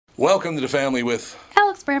Welcome to the family with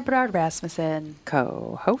Alex Brandt Bernard Rasmussen.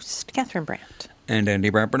 Co-host Catherine Brandt. And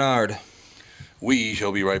Andy Brandt Bernard. We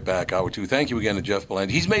shall be right back, hour two. Thank you again to Jeff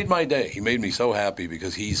Belanger. He's made my day. He made me so happy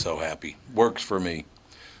because he's so happy. Works for me.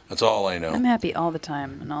 That's all I know. I'm happy all the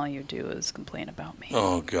time, and all you do is complain about me.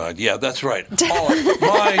 Oh, God. Yeah, that's right.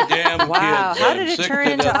 My damn Wow, kids. how I'm did it sick turn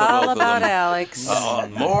to into death of all both of about them. Alex?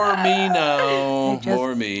 More me now. Just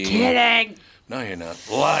More me. Kidding. No, you're not.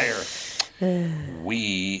 Liar.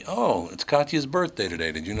 It's Katya's birthday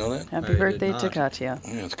today. Did you know that? Happy birthday to Katya.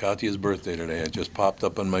 Yeah, it's Katya's birthday today. It just popped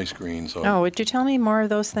up on my screen. So. Oh, would you tell me more of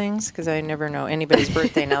those things? Because I never know anybody's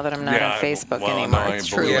birthday now that I'm not on Facebook anymore. No, It's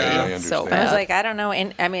truly so I bad. was like, I don't know.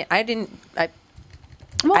 And I mean, I didn't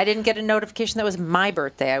get a notification that was my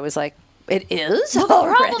birthday. I was like, it is Well, the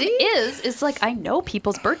problem already? is like I know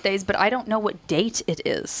people's birthdays, but I don't know what date it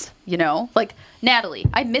is. You know, like Natalie,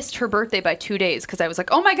 I missed her birthday by 2 days because I was like,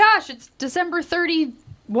 oh my gosh, it's December 30,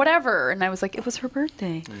 whatever, and I was like, it was her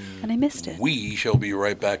birthday, and I missed it. We shall be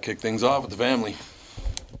right back. Kick things off with the family.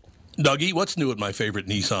 Dougie, what's new at my favorite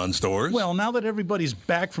Nissan stores? Well, now that everybody's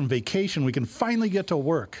back from vacation, we can finally get to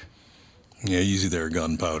work. Yeah, easy there,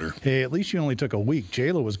 gunpowder. Hey, at least you only took a week.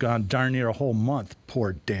 J-Lo was gone darn near a whole month.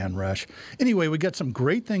 Poor Dan Rush. Anyway, we got some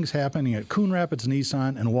great things happening at Coon Rapids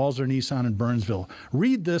Nissan and Walzer Nissan in Burnsville.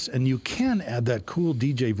 Read this, and you can add that cool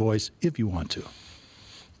DJ voice if you want to.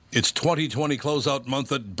 It's 2020 closeout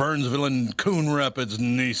month at Burnsville and Coon Rapids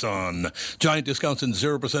Nissan. Giant discounts and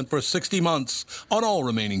 0% for 60 months on all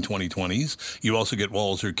remaining 2020s. You also get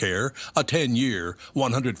Walzer Care, a 10-year,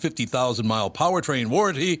 150,000-mile powertrain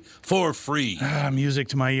warranty for free. Music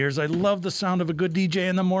to my ears. I love the sound of a good DJ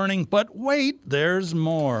in the morning. But wait, there's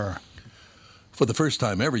more. For the first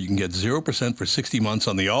time ever, you can get 0% for 60 months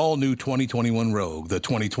on the all-new 2021 Rogue. The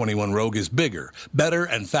 2021 Rogue is bigger, better,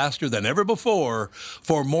 and faster than ever before.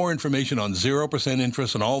 For more information on 0%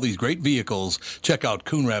 interest on all these great vehicles, check out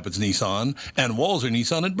Coon Rapids Nissan and Walzer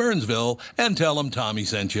Nissan at Burnsville and tell them Tommy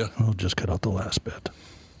sent you. We'll just cut out the last bit.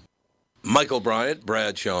 Michael Bryant,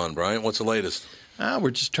 Bradshaw and Bryant, what's the latest?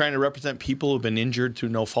 We're just trying to represent people who've been injured through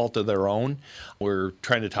no fault of their own. We're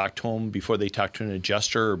trying to talk to them before they talk to an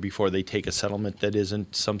adjuster or before they take a settlement that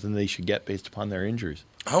isn't something they should get based upon their injuries.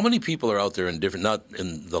 How many people are out there in different, not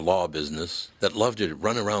in the law business, that love to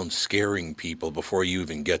run around scaring people before you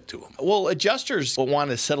even get to them? Well, adjusters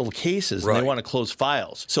want to settle cases and they want to close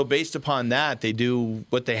files. So based upon that, they do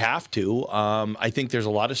what they have to. I think there's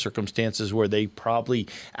a lot of circumstances where they probably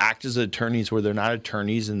act as attorneys where they're not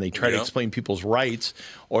attorneys and they try to explain people's rights,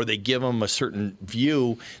 or they give them a certain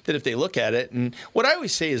view that if they look at it, and what I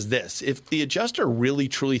always say is this, if the adjuster really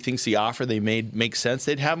truly thinks the offer they made makes sense,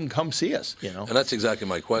 they'd have them come see us, you know. And that's exactly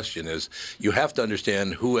my question is, you have to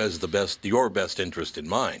understand who has your best interest in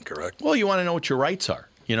mind, correct? Well, you want to know what your rights are.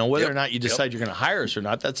 You know, whether or not you decide you're going to hire us or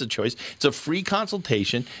not, that's a choice. It's a free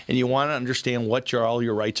consultation, and you want to understand what all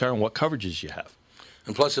your rights are and what coverages you have.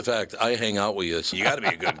 And plus the fact I hang out with you, so you got to be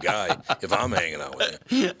a good guy if I'm hanging out with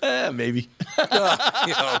you. Maybe.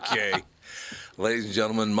 Okay. Ladies and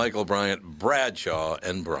gentlemen, Michael Bryant, Bradshaw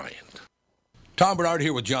and Bryant. Tom Bernard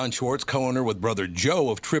here with John Schwartz, co-owner with brother Joe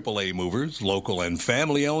of AAA Movers, local and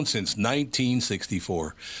family-owned since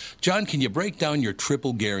 1964. John, can you break down your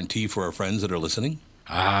triple guarantee for our friends that are listening?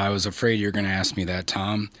 I was afraid you were going to ask me that,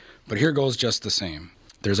 Tom, but here goes just the same.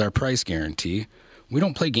 There's our price guarantee. We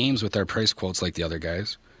don't play games with our price quotes like the other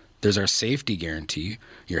guys. There's our safety guarantee.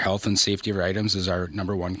 Your health and safety of your items is our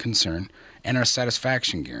number one concern. And our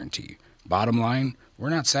satisfaction guarantee. Bottom line, we're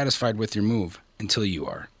not satisfied with your move until you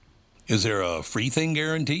are. Is there a free thing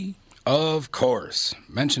guarantee? Of course.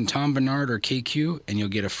 Mention Tom Bernard or KQ and you'll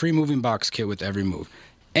get a free moving box kit with every move.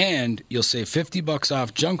 And you'll save $50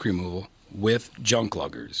 off junk removal with junk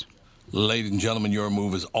luggers. Ladies and gentlemen, your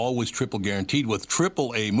move is always triple guaranteed with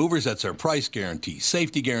AAA Movers. That's our price guarantee,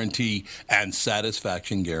 safety guarantee, and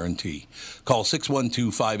satisfaction guarantee. Call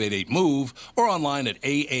 612-588-MOVE or online at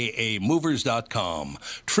aaamovers.com.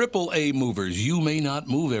 AAA Movers. You may not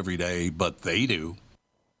move every day, but they do.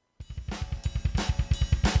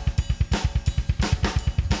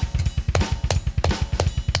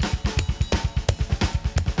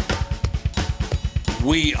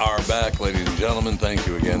 We are back, ladies and gentlemen. Thank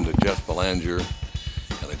you again to Jeff Belanger.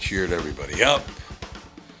 And I cheered everybody up.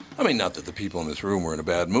 I mean, not that the people in this room were in a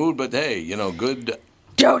bad mood, but hey, you know, good.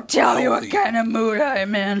 Don't tell me what kind of mood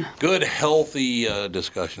I'm in. Good, healthy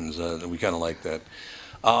discussions. We kind of like that.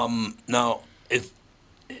 Now,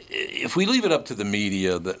 if we leave it up to the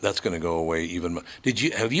media, that's going to go away even more.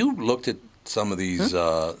 Have you looked at some of these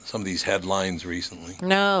headlines recently?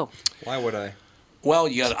 No. Why would I? Well,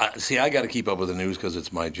 I got to keep up with the news because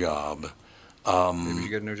it's my job. Maybe you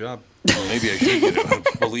get a new job. Maybe I should get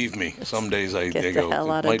it. Believe me, some days I Get the go,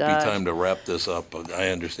 hell out it of might be Dodge. time to wrap this up, but I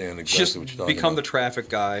understand exactly Just what you're talking become the about. traffic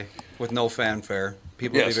guy with no fanfare.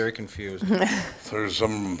 People will be Yes. very confused. There's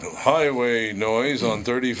some highway noise on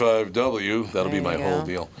 35W. That'll be There my you whole go.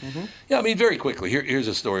 deal. Yeah, I mean, very quickly. Here's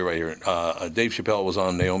a story right here. Dave Chappelle was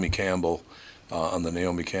on Naomi Campbell, on the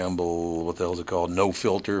Naomi Campbell, what the hell is it called? No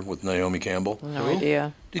Filter with Naomi Campbell. No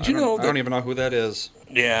idea. Did you know I don't that? even know who that is.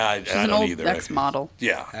 Yeah, I She's an don't old either. ex-model.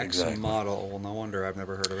 Yeah, exactly. Ex-model. Well, no wonder I've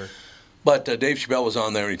never heard of her. But Dave Chappelle was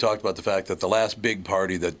on there and he talked about the fact that the last big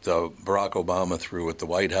party that Barack Obama threw at the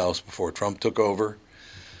White House before Trump took over,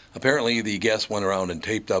 apparently the guests went around and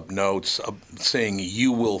taped up notes saying,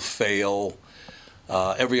 "You will fail."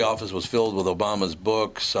 Every office was filled with Obama's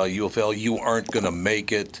books. "You will fail. You aren't going to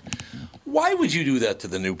make it." Why would you do that to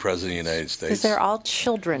the new president of the United States? Because they're all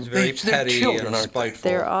children. Very They're petty children, and aren't they? spiteful.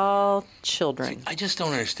 They're all children. I just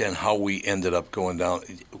don't understand how we ended up going down.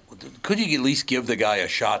 Could you at least give the guy a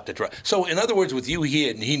shot to try? So, in other words, with you,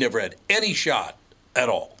 he never had any shot at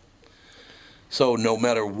all. So, no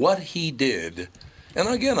matter what he did, and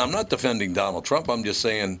again, I'm not defending Donald Trump. I'm just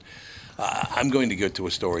saying I'm going to get to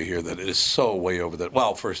a story here that is so way over that.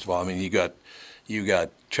 Well, first of all, I mean, you got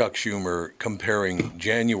Chuck Schumer comparing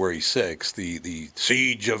January 6th, the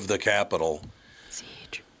siege of the Capitol.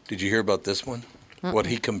 Siege. Did you hear about this one? What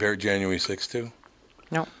he compared January 6th to?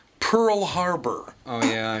 No. Pearl Harbor. Oh,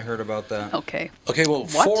 yeah, I heard about that. Okay. Okay, well,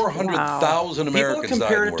 What? 400,000 Americans People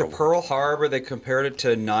compared died it to in World War. Pearl Harbor. They compared it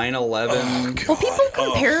to 9/11. Well, people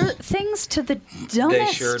compare things to the dumbest. They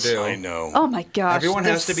sure do. I know. Oh my gosh. Everyone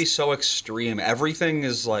has to this- be so extreme. Everything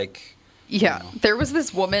is like... Yeah, there was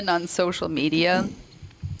this woman on social media.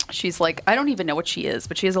 She's like, I don't even know what she is,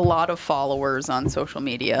 but she has a lot of followers on social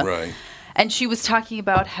media. Right. And she was talking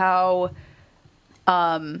about how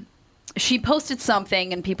she posted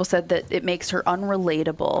something and people said that it makes her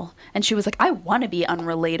unrelatable. And she was like, I want to be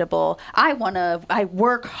unrelatable. I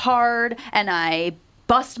work hard and I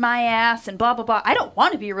bust my ass and blah blah blah. I don't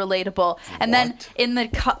want to be relatable. And then What?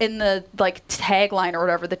 in the like tagline or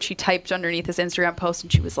whatever that she typed underneath this Instagram post,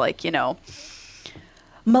 and she was like, you know,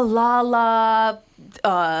 Malala,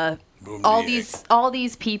 all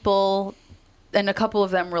these people, and a couple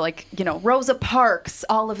of them were like, you know, Rosa Parks.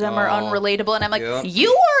 All of them are unrelatable, and I'm like, Yep.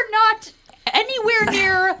 you are not anywhere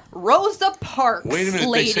near Rosa Parks. Wait a minute,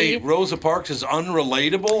 lady. they say Rosa Parks is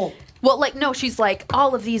unrelatable? Well, like, no, she's like,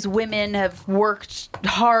 all of these women have worked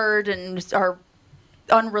hard and are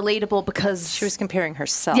unrelatable because She was comparing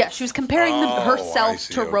herself. yeah, she was comparing Oh, I herself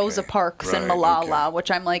see, to okay. Rosa Parks and Right, Malala, okay. which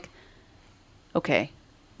I'm like, okay,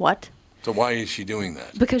 what? So why is she doing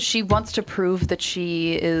that? Because she wants to prove that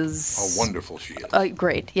she is How wonderful she is.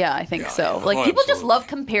 great. Yeah, I think Yeah, so. yeah. Like, Oh, people just absolutely. love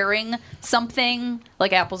comparing something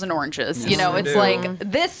like apples and oranges. You know, they it's do. like,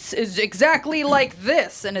 this is exactly like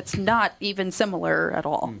this, and it's not even similar at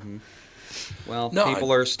all. Well, No,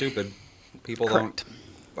 people are stupid. People Correct. don't...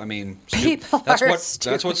 I mean, People that's are what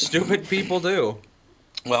stupid. That's what stupid people do.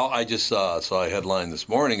 Well, I just saw a headline this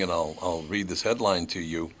morning, and I'll read this headline to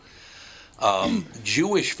you.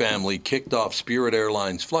 Jewish family kicked off Spirit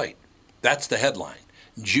Airlines flight. That's the headline.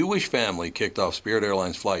 Jewish family kicked off Spirit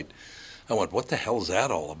Airlines flight. I went, what the hell is that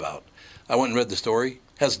all about? I went and read the story.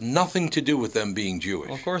 Has nothing to do with them being Jewish.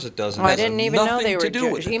 Well, of course it doesn't. Oh, I Has didn't even know nothing they were to do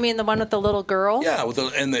with Jewish. it. You mean the one with the little girl? Yeah, with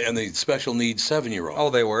and the special needs 7-year-old. Oh,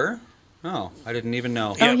 they were? Oh, I didn't even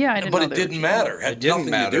know. Oh, yeah, I didn't but know it they were didn't matter. It had It didn't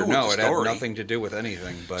nothing matter. to do with No, the it had story. nothing to do with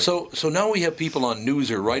anything. But So now we have people on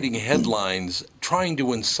Newser writing headlines trying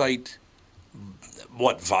to incite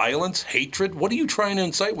what, violence, hatred? What are you trying to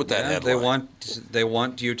incite with that yeah, headline? they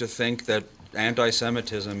want you to think that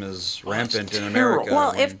anti-Semitism is rampant in terrible. America.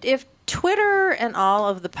 Well, when- if Twitter and all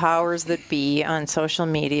of the powers that be on social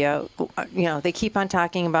media, you know, they keep on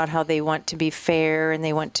talking about how they want to be fair and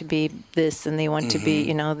they want to be this and they want to be,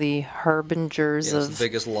 you know, the harbingers it's of the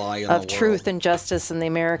biggest lie in of the truth world. and justice in the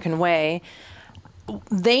American way,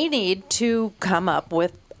 they need to come up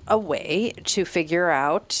with a way to figure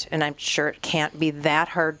out, and I'm sure it can't be that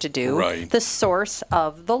hard to do, Right. the source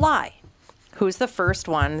of the lie. Who's the first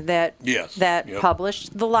one that Yes. that Yep.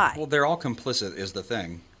 published the lie? Well, they're all complicit is the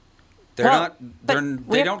thing. They're Well, not. but They're, we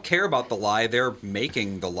they have- don't care about the lie. They're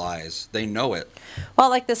making the lies. They know it. Well,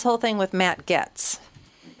 like this whole thing with Matt Getz.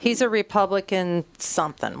 He's a Republican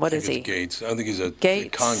something. What I is think he? it's Gates. I think he's a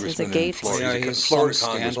Gates? congressman Is it in Gates? Florida. Yeah, He's a he's Florida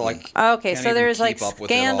some scandal. congressman. Okay, Can't so even there's like keep up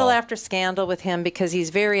with it scandal all. after scandal with him because he's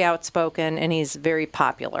very outspoken and he's very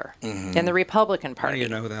popular in the Republican I don't Party.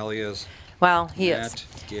 even know who the hell he is. Well, he Matt is.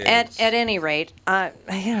 Gaetz. At any rate,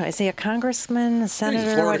 is he a congressman, a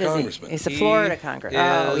senator? Florida what is congressman. he? He's a He Florida congressman.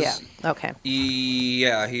 Oh, yeah. is- Okay.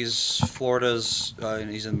 Yeah, he's Florida's.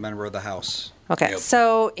 He's a member of the House. Okay. Yep.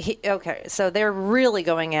 So they're really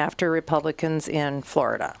going after Republicans in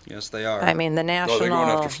Florida. Yes, they are. I mean, the they're going after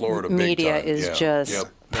national Florida big media time. is Yeah. just Yep.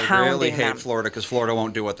 they pounding really hate them. Florida because Florida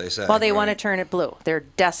won't do what they say. Well, they want to right? turn it blue. They're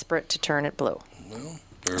desperate to turn it blue. Well,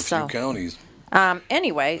 there are a So- few counties.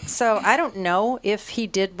 Anyway, so I don't know if he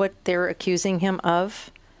did what they're accusing him of.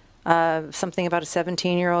 Something about a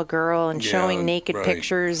 17-year-old girl and Yeah, showing naked right.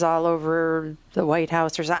 pictures all over the White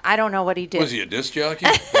House or something. I don't know what he did. Was he a disc jockey?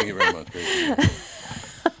 Thank you very much. Great.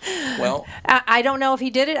 Well, I don't know if he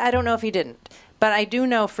did it. I don't know if he didn't. But I do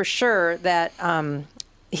know for sure that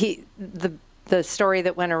the story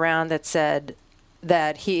that went around that said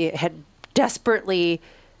that he had desperately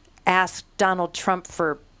asked Donald Trump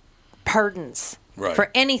for pardons Right.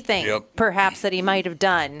 for anything Yep. perhaps that he might have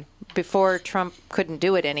done before Trump couldn't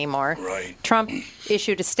do it anymore. Right. Trump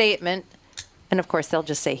issued a statement, and of course they'll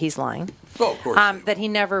just say he's lying, oh, of course. that he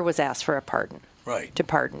never was asked for a pardon, Right. to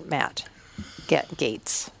pardon Matt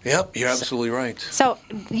Gaetz. Yep, you're absolutely right. So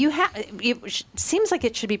it seems like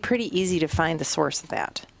it should be pretty easy to find the source of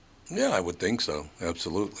that. Yeah, I would think so.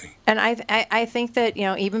 Absolutely. And I think that,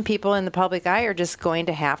 even people in the public eye are just going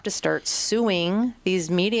to have to start suing these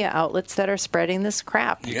media outlets that are spreading this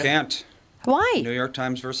crap. You Yeah. can't. Why? New York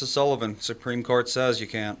Times versus Sullivan. Supreme Court says you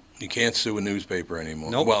can't. You can't sue a newspaper anymore.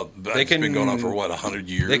 Nope. Well, They it's been can- going on for, 100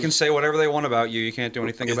 years? They can say whatever they want about you. You can't do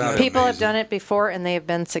anything Isn't about that it. People have amazing? done it before and they have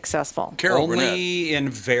been successful. Carol Burnett. Only in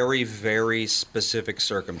very, very specific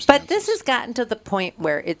circumstances. But this has gotten to the point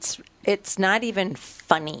where it's not even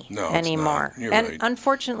funny No, it's anymore. not. You're and right.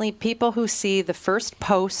 unfortunately, people who see the first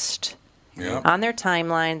post Yeah. on their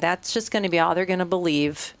timeline, that's just going to be all they're going to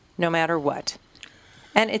believe, no matter what.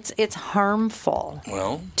 And it's harmful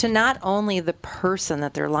Well, to not only the person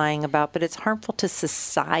that they're lying about, but it's harmful to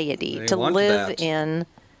society They to want live that. in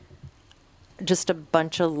just a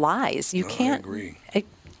bunch of lies. You No, I can't. agree. People,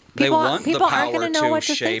 They want people the aren't power going to know to what to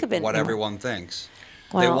think shape of it. what anymore. everyone thinks.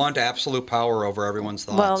 They Well- want absolute power over everyone's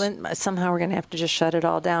thoughts. Well, then somehow we're going to have to just shut it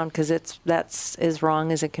all down because that's as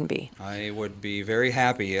wrong as it can be. I would be very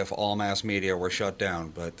happy if all mass media were shut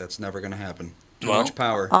down, but that's never going to happen. Too Well, much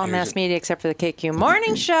power. All Here's mass it. media except for the KQ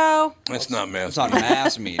Morning Show. that's not mass. It's not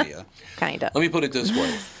mass media. Kind of. Let me put it this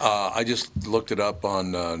way. I just looked it up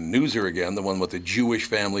on Newser again, the one with the Jewish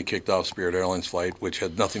family kicked off Spirit Airlines flight, which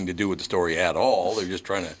had nothing to do with the story at all. They're just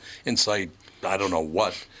trying to incite, I don't know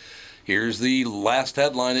what. Here's the last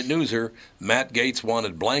headline at Newser. Matt Gaetz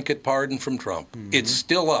wanted blanket pardon from Trump. It's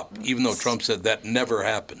still up, even though Trump said that never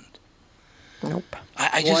happened. Nope.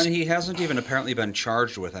 I Well, just, and he hasn't even apparently been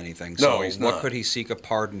charged with anything. No, So he's what not. could he seek a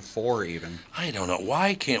pardon for even? I don't know.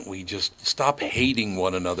 Why can't we just stop hating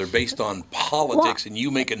one another based on politics and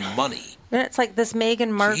you making money? And it's like this Meghan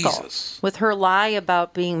Markle Jesus. with her lie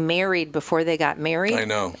about being married before they got married. I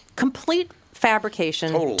know. Complete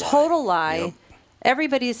fabrication. Total lie. lie. Yep.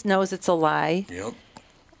 Everybody knows it's a lie. Yep.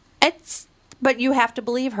 But you have to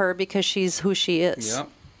believe her because she's who she is. Yep.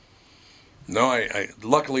 No, I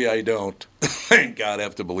luckily I don't. Thank God I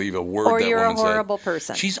have to believe a word Or that you're a woman said. horrible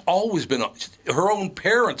person. She's always been, her own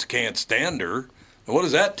parents can't stand her. What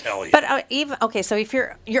does that tell you? But so if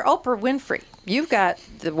you're Oprah Winfrey, you've got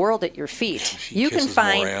the world at your feet. She You can kisses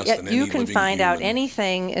find more ass than you any can living find out human.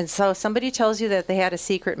 anything. And so somebody tells you that they had a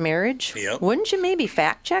secret marriage. Yep. Wouldn't you maybe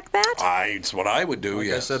fact check that? It's what I would do, Like I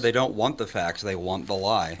yes. said, they don't want the facts. They want the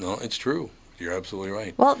lie. No, it's true. You're absolutely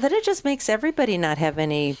right. Well, then it just makes everybody not have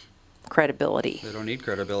any credibility. They don't need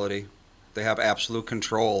credibility. They have absolute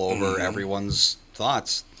control over Mm-hmm. everyone's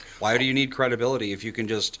thoughts. Why do you need credibility if you can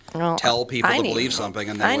just Well, tell people I to need- believe something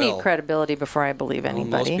and they I will? need credibility before I believe Well,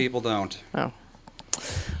 anybody. most people don't. Oh.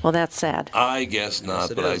 Well, that's sad. I guess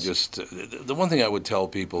not, it but I is. just, the one thing I would tell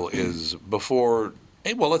people is before,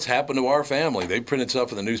 hey, well, it's happened to our family. They printed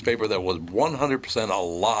stuff in the newspaper that was 100% a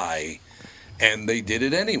lie, and they did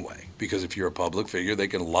it anyway. Because if you're a public figure, they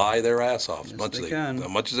can lie their ass off as much they as can. as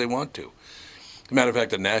much as they want to. As a matter of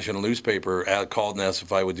fact, a national newspaper called and asked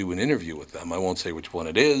if I would do an interview with them. I won't say which one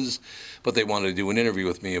it is, but they wanted to do an interview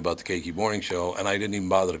with me about the KQ Morning Show, and I didn't even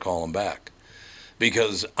bother to call them back.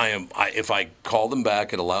 Because if I call them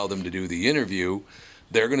back and allow them to do the interview,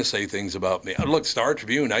 they're going to say things about me. Look, Star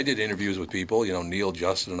Tribune, I did interviews with people, Neil,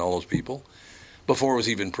 Justin, and all those people. Before it was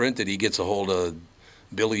even printed, he gets a hold of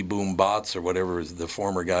Billy Boom Botts or whatever the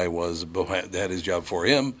former guy was that had his job for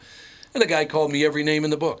him, and the guy called me every name in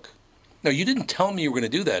the book. Now, you didn't tell me you were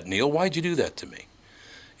going to do that, Neil. Why'd you do that to me?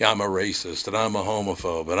 I'm a racist, and I'm a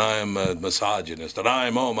homophobe, and I'm a misogynist,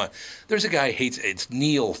 and there's a guy who hates, it's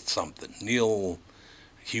Neil something, Neil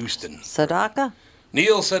Houston. Sadaka?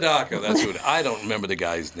 Neil Sedaka, that's what, I don't remember the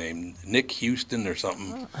guy's name, Nick Houston or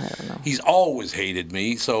something. I don't know. He's always hated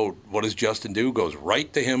me, so what does Justin do? Goes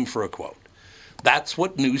right to him for a quote. That's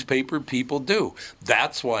what newspaper people do.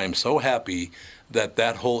 That's why I'm so happy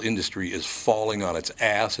that whole industry is falling on its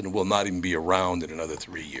ass and will not even be around in another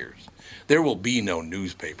 3 years. There will be no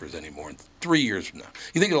newspapers anymore in 3 years from now.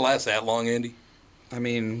 You think it'll last that long, Andy? I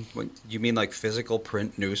mean, you mean like physical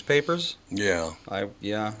print newspapers? Yeah.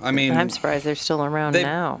 I mean, I'm surprised they're still around they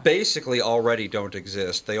now. basically already don't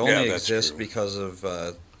exist. They only that's exist true. because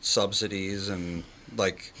of subsidies, and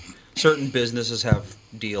like certain businesses have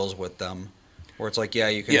deals with them where it's like, you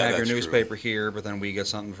can have your that's true. newspaper here, but then we get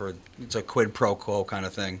something for, it's a quid pro quo kind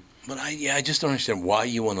of thing. But I just don't understand why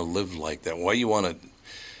you want to live like that. Why you want to,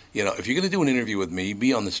 if you're going to do an interview with me,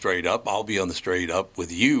 be on the straight up. I'll be on the straight up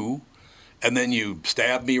with you. And then you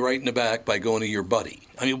stab me right in the back by going to your buddy.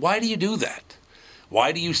 I mean, why do you do that?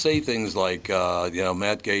 Why do you say things like,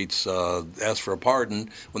 Matt Gaetz asked for a pardon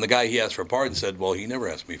when the guy he asked for a pardon said, well, he never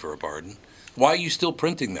asked me for a pardon? Why are you still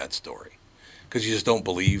printing that story? Because you just don't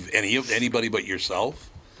believe anybody but yourself?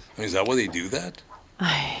 I mean, is that why they do that?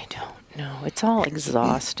 I don't know. It's all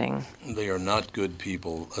exhausting. They are not good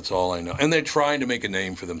people. That's all I know. And they're trying to make a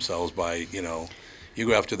name for themselves by, you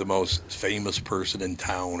go after the most famous person in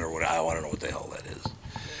town or what. I don't know what the hell that is.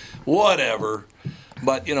 Whatever.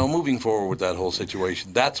 But, moving forward with that whole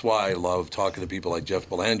situation, that's why I love talking to people like Jeff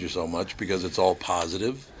Belanger so much, because it's all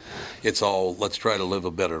positive. It's all, let's try to live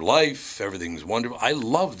a better life. Everything's wonderful. I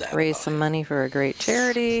love that. Raise some money for a great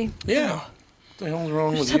charity. Yeah. What the hell's wrong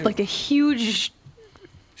I with just you? had like a huge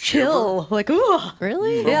chill. Like, ooh.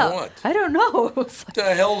 Really? From Yeah. what? I don't know. It was What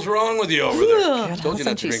the hell's wrong with you over there? God, Told you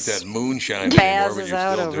not to she drink that moonshine anymore, but Spazzes you're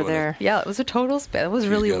out still over doing there. it. yeah, it was a total spin. It was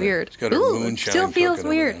really got a- weird. she's got her Ooh, it moonshine still feels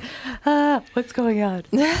cooking over weird. What's going on?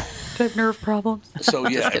 Do I have nerve problems? So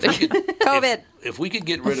yeah, if we could, COVID. if we could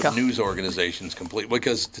get rid of news organizations completely,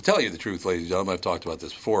 because to tell you the truth, ladies and gentlemen, I've talked about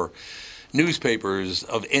this before. Newspapers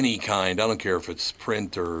of any kind, I don't care if it's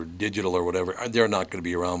print or digital or whatever, they're not going to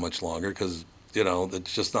be around much longer because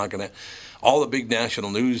it's just not going to. All the big national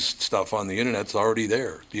news stuff on the internet's already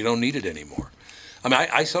there. You don't need it anymore. I mean,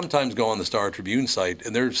 I sometimes go on the Star Tribune site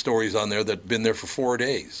and there's stories on there that have been there for 4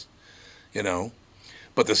 days.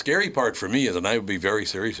 But the scary part for me is, and I would be very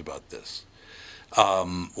serious about this,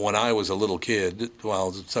 when I was a little kid, it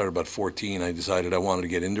started about 14, I decided I wanted to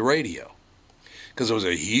get into radio. Because it was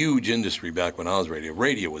a huge industry back when I was radio.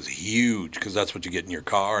 Radio was huge because that's what you get in your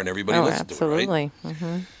car and everybody listened to it, right? Absolutely.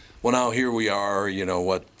 Mm-hmm. Well, now here we are,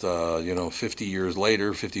 50 years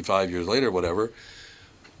later, 55 years later, whatever.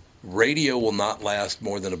 Radio will not last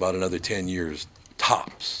more than about another 10 years,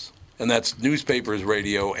 tops. And that's newspapers,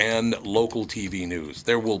 radio, and local TV news.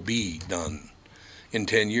 There will be none in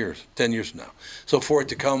 10 years from now. So for it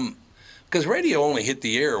to come, because radio only hit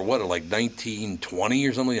the air, like 1920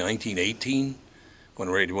 or something, 1918,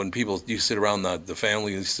 when people used to sit around, the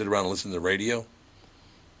family used to sit around and listen to the radio.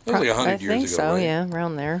 It was like 100 years ago, I think so, right? yeah,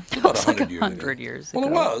 around there. About It's like 100 years 100 ago. years ago. Well,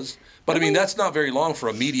 it was. But, I mean, that's not very long for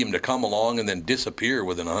a medium to come along and then disappear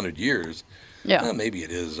within 100 years. Yeah. Well, maybe it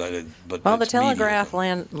is. But Well, the it's medium. telegraph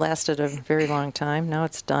lasted a very long time. Now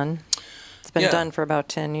it's done. It's been Yeah. done for about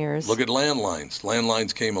 10 years. Look at landlines.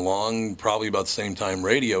 Landlines came along probably about the same time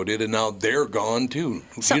radio did, and now they're gone, too.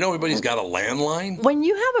 So- Do you know everybody's got a landline? When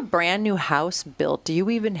you have a brand new house built, do you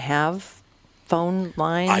even have phone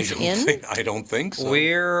lines in? I don't think so.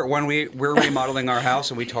 We're remodeling our house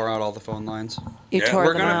and we tore out all the phone lines. You Yeah, tore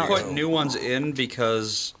We're them gonna out. put new ones in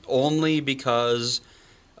because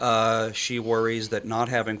she worries that not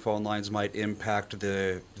having phone lines might impact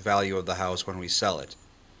the value of the house when we sell it.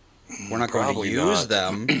 We're not going to Probably use not.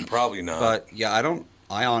 them, Probably not. but yeah,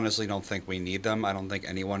 I honestly don't think we need them. I don't think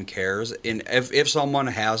anyone cares. If someone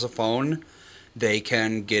has a phone, they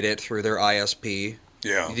can get it through their ISP.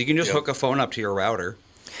 Yeah. You can just Yep. hook a phone up to your router.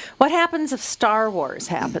 What happens if Star Wars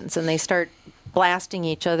happens and they start blasting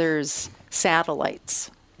each other's satellites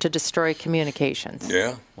to destroy communications?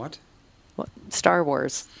 Yeah. What? Star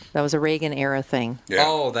Wars. That was a Reagan era thing. Yeah.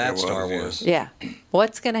 Oh, that's It was, Star yeah. Wars. Yeah.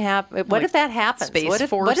 What's going to happen? What Like if that happens? Space what if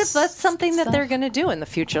Force that's something that stuff? they're going to do in the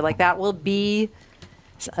future? Like that will be,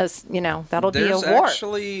 that'll There's be a war.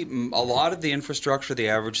 actually a lot of the infrastructure the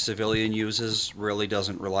average civilian uses really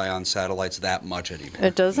doesn't rely on satellites that much anymore.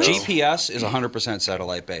 It doesn't? GPS is 100%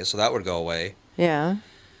 satellite based, so that would go away. Yeah.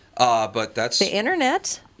 But that's The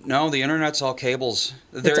internet. no, the internet's all cables.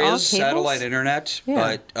 There all is cables? satellite internet, Yeah.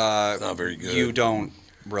 but It's not very good. You don't.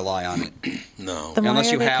 rely on it. No. Then why Unless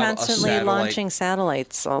are you they have a constantly satellite. launching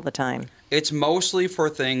satellites all the time? It's mostly for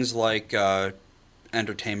things like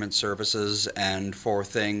entertainment services and for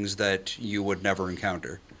things that you would never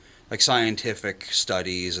encounter, like scientific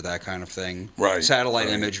studies or that kind of thing. Right, Satellite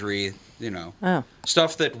right. imagery, Oh.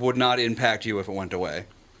 stuff that would not impact you if it went away.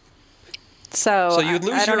 So you'd I lose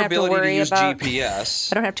don't your have to ability to worry use about,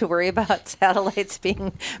 GPS. I don't have to worry about satellites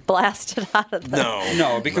being blasted out of the...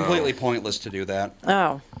 No, it'd be completely pointless to do that.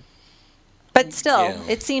 Oh. But still, Yeah.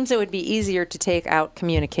 it seems it would be easier to take out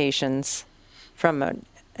communications from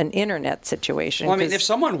an internet situation. Well, I mean, 'cause- if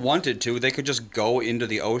someone wanted to, they could just go into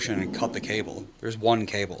the ocean and cut the cable. There's one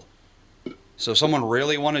cable. So if someone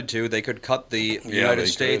really wanted to, they could cut the United they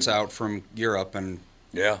States could. out from Europe and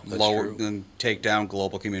Yeah, that's lower true. and take down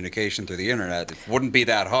global communication through the internet. It wouldn't be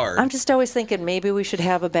that hard. I'm just always thinking maybe we should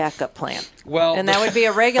have a backup plan. Well, And that would be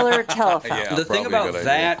a regular telephone. Yeah. the thing probably a about good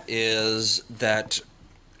that is that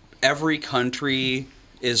every country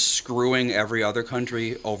is screwing every other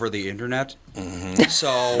country over the internet.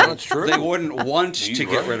 So That's true. they wouldn't want He's to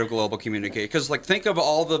get right. rid of global communication. Because, like, think of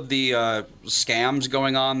all of the scams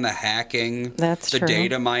going on, the hacking, That's the true.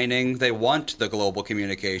 data mining. They want the global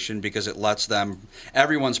communication because it lets them,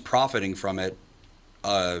 everyone's profiting from it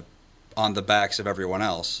on the backs of everyone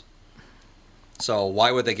else. So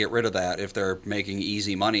why would they get rid of that if they're making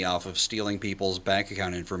easy money off of stealing people's bank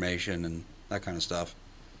account information and that kind of stuff?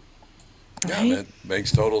 Yeah, that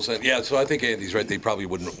makes total sense. Yeah, so I think Andy's right. They probably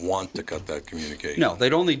wouldn't want to cut that communication. No,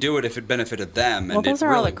 they'd only do it if it benefited them. Well, And those it are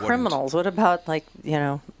all really the criminals. What about, like,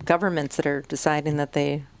 governments that are deciding that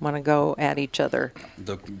they want to go at each other?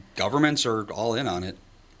 The governments are all in on it.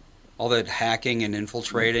 All that hacking and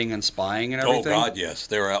infiltrating and spying and Oh, everything. God, yes.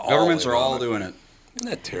 They're all Governments in are on all it. doing it. Isn't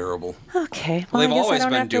that terrible? Okay. Well, Well, they've I guess I always don't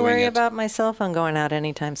been have to doing worry it. about my cell phone going out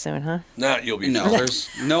anytime soon, huh? No, you'll be No, fine. there's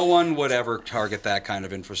no one would ever target that kind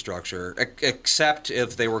of infrastructure except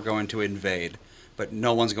if they were going to invade. But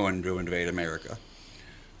no one's going to invade America.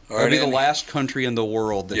 All That'd be the Andy. last country in the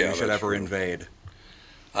world that Yeah, you should that's ever true. invade.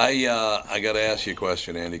 I got to ask you a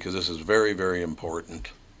question, Andy, because this is very, very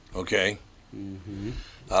important. Okay?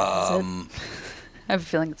 I have a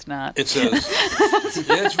feeling it's not. It says,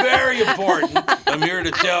 it's very important. I'm here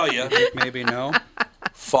to tell you. Maybe no.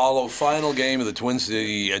 Follow final game of the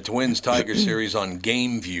Twins Tiger series on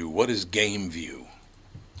GameView. What is GameView?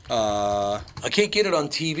 I can't get it on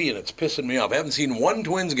TV, and it's pissing me off. I haven't seen one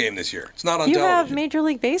Twins game this year. It's not on You television. have Major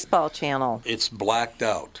League Baseball channel. It's blacked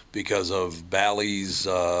out because of Bally's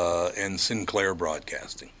and Sinclair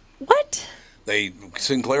Broadcasting. What?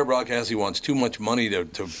 Sinclair Broadcasting wants too much money to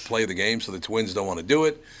play the game, so the Twins don't want to do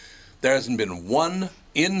it. There hasn't been one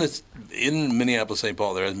in Minneapolis, St.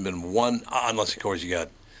 Paul. There hasn't been one, unless of course you got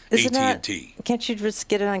Isn't that- AT&T. Can't you just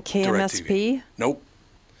get it on DirecTV. KMSP? Nope.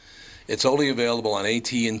 It's only available on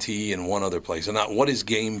AT&T and one other place. And what is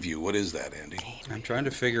GameView? What is that, Andy? I'm trying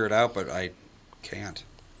to figure it out, but I can't.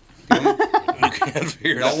 You can't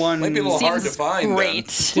figure it No out. one- Might be a little hard to Seems find. great.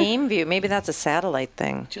 GameView. Maybe that's a satellite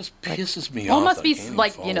thing. Just pisses me Well, off. it must I be can't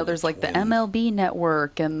like, even follow there's like the Twins. MLB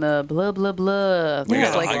network and the blah, blah, blah. We There's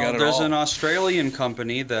got- like, I got it There's all. an Australian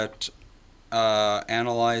company that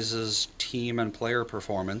analyzes team and player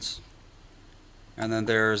performance. And then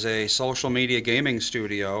there's a social media gaming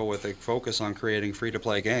studio with a focus on creating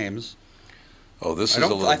free-to-play games. Oh, this is a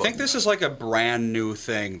little. I think this is like a brand new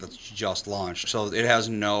thing that's just launched, so it has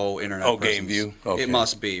no internet. Oh, presence. GameView? Okay. It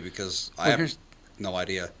must be because I Well, have here's- no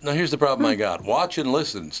idea. Now, here's the problem I got. Watch and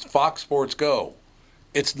listen. Fox Sports Go.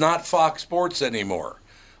 It's not Fox Sports anymore,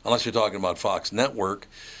 unless you're talking about Fox Network.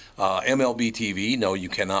 MLB TV, no, you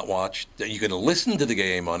cannot watch. You can listen to the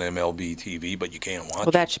game on MLB TV, but you can't watch.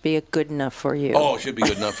 Well, that should be good enough for you. Oh, it should be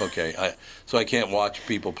good enough. Okay, so I can't watch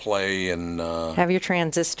people play and. Have your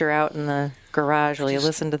transistor out in the garage while you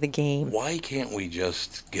listen to the game. Why can't we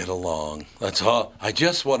just get along? That's all. I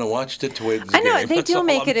just want to watch the Twins I know game. they That's do all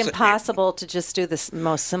make I'm it saying. impossible to just do this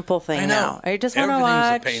most simple thing I know. now. I just want to Everything's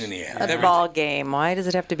a watch pain in the ass. a Everything. ball game. Why does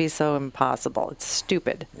it have to be so impossible? It's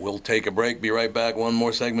stupid. We'll take a break. Be right back. One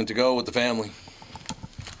more segment to go with the family.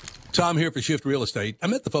 Tom here for Shift Real Estate. I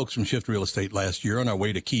met the folks from Shift Real Estate last year on our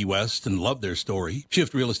way to Key West and loved their story.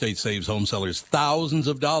 Shift Real Estate saves home sellers thousands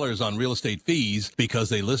of dollars on real estate fees because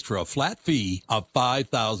they list for a flat fee of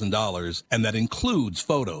 $5,000, and that includes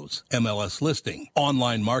photos, MLS listing,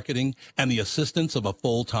 online marketing, and the assistance of a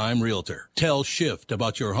full-time realtor. Tell Shift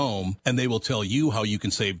about your home, and they will tell you how you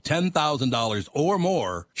can save $10,000 or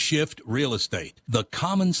more. Shift Real Estate, the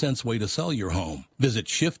common sense way to sell your home. Visit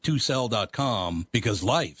shift2sell.com because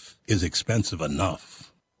life is expensive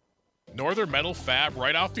enough. Northern Metal Fab,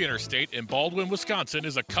 right off the interstate in Baldwin, Wisconsin,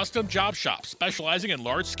 is a custom job shop specializing in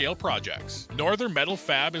large-scale projects. Northern Metal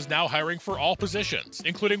Fab is now hiring for all positions,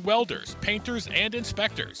 including welders, painters, and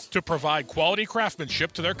inspectors, to provide quality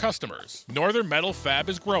craftsmanship to their customers. Northern Metal Fab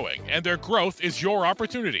is growing, and their growth is your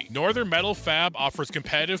opportunity. Northern Metal Fab offers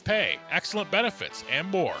competitive pay, excellent benefits, and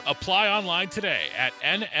more. Apply online today at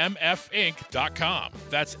nmfinc.com.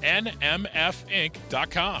 That's nmfinc.com.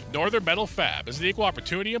 Northern Metal Fab is an equal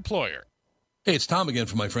opportunity employer. Hey, it's Tom again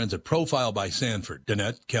from my friends at Profile by Sanford.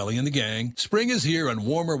 Danette, Kelly, and the gang. Spring is here and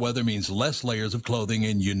warmer weather means less layers of clothing,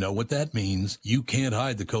 and you know what that means. You can't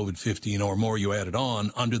hide the COVID-15 or more you added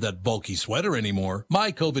on under that bulky sweater anymore.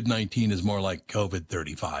 My COVID-19 is more like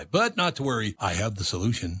COVID-35, but not to worry, I have the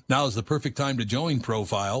solution. Now is the perfect time to join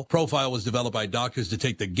Profile. Profile was developed by doctors to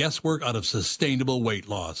take the guesswork out of sustainable weight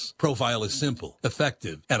loss. Profile is simple,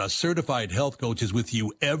 effective, and a certified health coach is with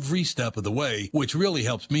you every step of the way, which really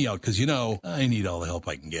helps me out because, you know, I need all the help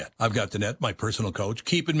I can get. I've got Danette, my personal coach,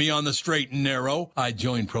 keeping me on the straight and narrow. I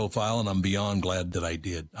joined Profile, and I'm beyond glad that I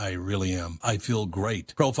did. I really am. I feel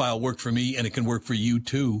great. Profile worked for me, and it can work for you,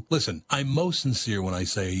 too. Listen, I'm most sincere when I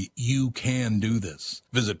say you can do this.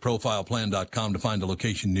 Visit profileplan.com to find a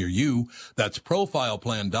location near you. That's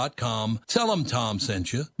profileplan.com. Tell them Tom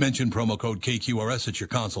sent you. Mention promo code KQRS at your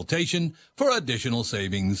consultation for additional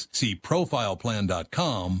savings. See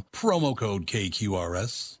profileplan.com, promo code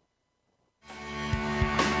KQRS.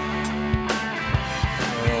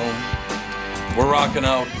 We're rocking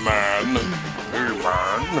out, man. Hey,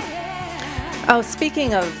 man. Oh,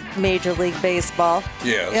 speaking of Major League Baseball,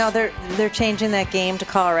 yes. You know, they're changing that game to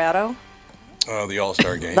Colorado. The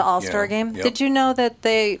All-Star game. The All-Star game. Yep. Did you know that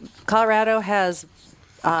Colorado has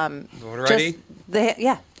Voter ID?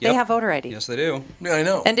 They have voter ID. Yes, they do. Yeah, I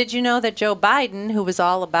know. And did you know that Joe Biden, who was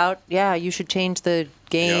all about, you should change the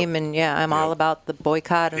game, and I'm all about the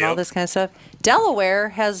boycott and all this kind of stuff, Delaware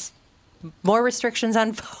has more restrictions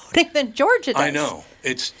on voting than Georgia does. I know.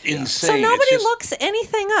 It's insane. So nobody looks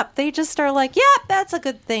anything up. They just are like, that's a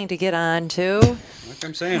good thing to get on to. Like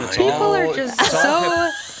I'm saying, People are just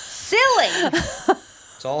so silly.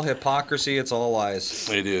 It's all hypocrisy. It's all lies.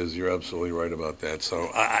 It is. You're absolutely right about that.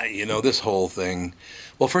 So, this whole thing,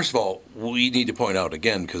 well, first of all, we need to point out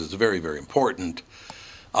again, because it's very, very important,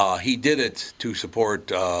 he did it to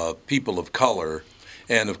support people of color.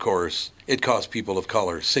 And, of course, it cost people of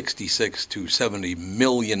color $66 to $70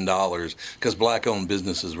 million because black-owned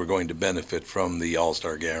businesses were going to benefit from the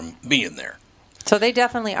All-Star game being there. So they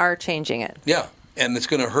definitely are changing it. Yeah, and it's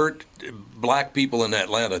going to hurt black people in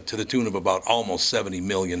Atlanta to the tune of about almost $70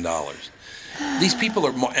 million. These people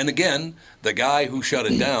are, and again, the guy who shut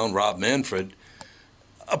it down, Rob Manfred,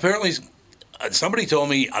 apparently somebody told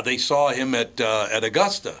me they saw him at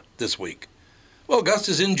Augusta this week. Well,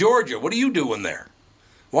 Augusta's in Georgia. What are you doing there?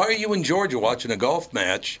 Why are you in Georgia watching a golf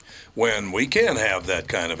match when we can't have that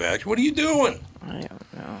kind of action? What are you doing? I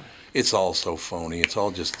don't know. It's all so phony. It's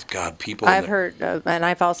all just, God, people. I've heard, and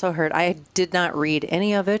I've also heard, I did not read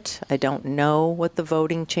any of it. I don't know what the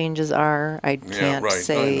voting changes are. I can't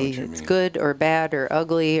say it's good or bad or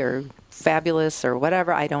ugly or fabulous or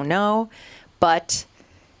whatever. I don't know. But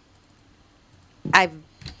I've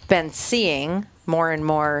been seeing more and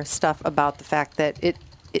more stuff about the fact that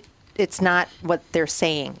it's not what they're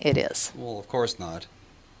saying it is. Well, of course not.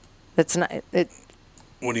 It's not.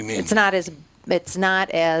 What do you mean? It's not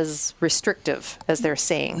as restrictive as they're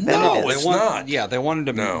saying. No, it's not. Yeah, they wanted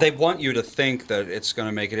to. No. They want you to think that it's going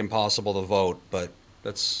to make it impossible to vote, but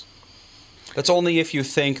that's only if you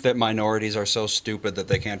think that minorities are so stupid that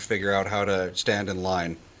they can't figure out how to stand in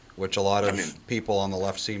line, which a lot of people on the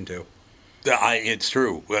left seem to. It's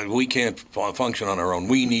true. We can't function on our own.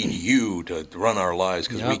 We need you to run our lives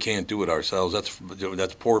because we can't do it ourselves.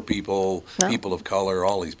 That's poor people, people of color,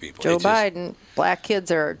 all these people. Joe Biden, black kids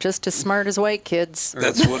are just as smart as white kids.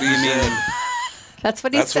 That's what he mean. That's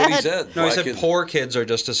what he said. What he said. No, he said poor kids are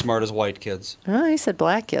just as smart as white kids. Oh, he said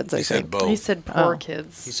black kids, I think. He said both. He said poor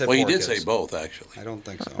kids. He said he did say both, actually. I don't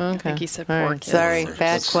think so. Okay. I think he said poor kids. Sorry,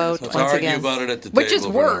 bad quote let's once argue again. about it at the Which table.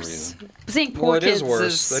 is worse. Saying poor kids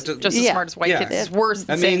is just as smart as white kids. It's worse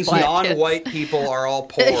than saying black kids. That means non-white people are all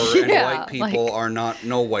poor and white people are not.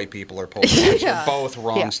 No white people are poor. Those are both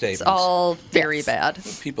wrong statements. It's all very bad.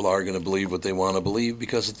 People are going to believe what they want to believe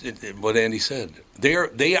because what Andy said.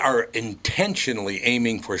 They are intentionally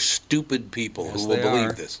aiming for stupid people who will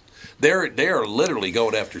believe this. They are literally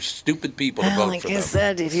going after stupid people to vote for them. Like I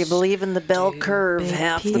said, if you believe in the bell curve,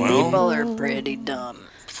 half the people are pretty dumb.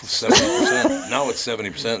 70%. Now it's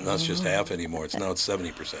 70%. Not just half anymore. Now it's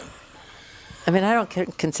 70%. I mean, I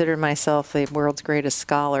don't consider myself the world's greatest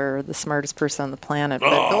scholar or the smartest person on the planet,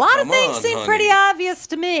 but a lot of things seem pretty obvious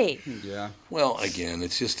to me. Yeah. Well, again,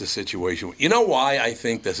 it's just a situation. You know why I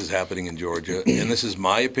think this is happening in Georgia? And this is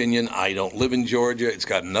my opinion. I don't live in Georgia. It's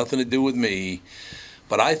got nothing to do with me.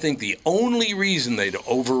 But I think the only reason they'd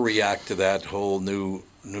overreact to that whole new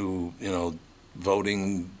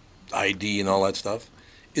voting ID and all that stuff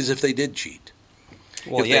is if they did cheat.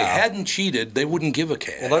 Well, if they hadn't cheated, they wouldn't give a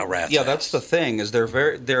rat's ass. That's the thing, is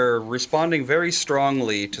they're responding very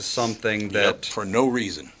strongly to something that for no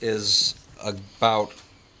reason is about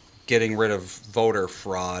getting rid of voter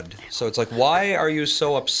fraud. So it's like, why are you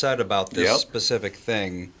so upset about this specific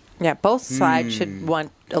thing? Yeah, both sides should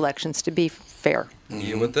want elections to be fair.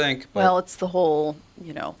 You would think. Well, it's the whole,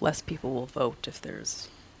 less people will vote if there's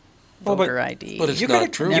voter ID. But it's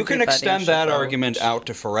not true. You can extend that vote. argument out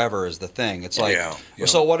to forever is the thing. It's like,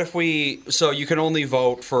 so what if so you can only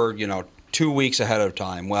vote for, 2 weeks ahead of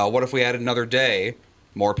time. Well, what if we added another day?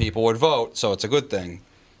 More people would vote, so it's a good thing.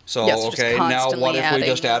 So, now what if we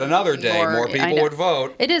just add another day? More people would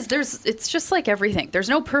vote. It is. It's just like everything. There's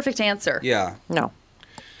no perfect answer. Yeah. No.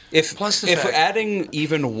 If adding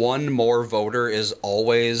even one more voter is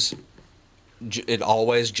always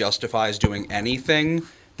justifies doing anything,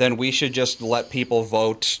 then we should just let people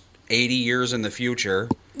vote 80 years in the future.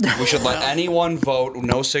 We should let anyone vote,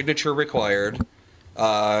 no signature required.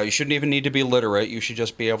 You shouldn't even need to be literate. You should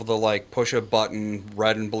just be able to push a button,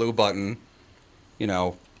 red and blue button,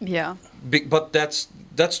 Yeah. But that's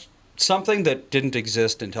something that didn't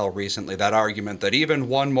exist until recently. That argument that even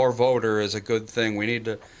one more voter is a good thing. We need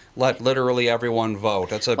to let literally everyone vote.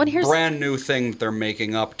 That's a brand new thing that they're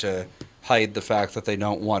making up to hide the fact that they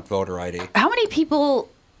don't want voter ID. How many people,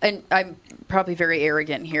 and I'm probably very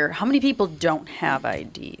arrogant here, how many people don't have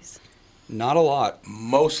IDs? Not a lot.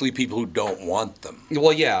 Mostly people who don't want them.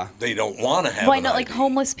 Well, yeah. They don't want to have Why an not? ID. Like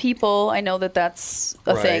homeless people, I know that's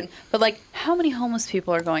a thing. But how many homeless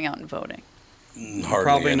people are going out and voting? Hardly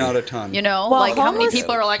Probably any. not a ton. How many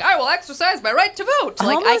people are like, I will exercise my right to vote?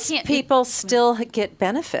 Homeless I can't. people still get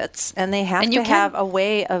benefits, and they have to have a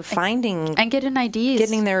way of finding and getting IDs,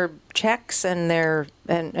 getting their checks and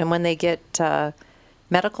and when they get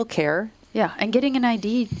medical care. Yeah, and getting an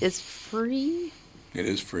ID is free. It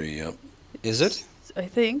is free. Yep. Is it? I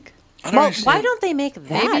think. Why don't they make that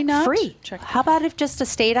Maybe not. free? How about if just a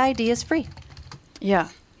state ID is free? Yeah.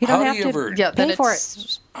 You don't have to pay for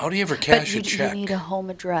it. How do you ever cash a check? You need a home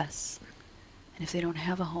address. And if they don't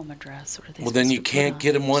have a home address, what are they Well, then you can't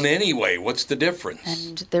get them one anyway. What's the difference?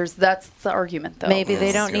 And that's the argument, though. Maybe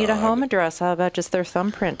they don't need a home address. How about just their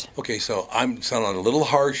thumbprint? Okay, so I'm sounding a little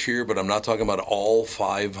harsh here, but I'm not talking about all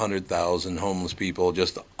 500,000 homeless people,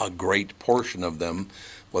 just a great portion of them,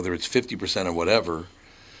 whether it's 50% or whatever.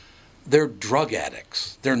 They're drug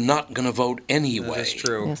addicts. They're not going to vote anyway. That's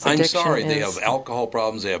true. Yes, I'm sorry. They have alcohol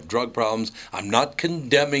problems. They have drug problems. I'm not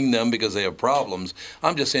condemning them because they have problems.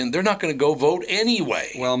 I'm just saying they're not going to go vote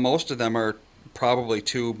anyway. Well, most of them are probably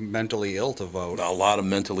too mentally ill to vote. A lot of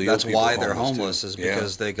mentally ill people. That's why they're homeless, is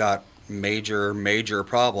because they got major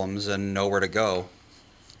problems and nowhere to go.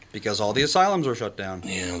 Because all the asylums were shut down.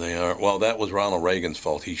 Yeah, they are. Well, that was Ronald Reagan's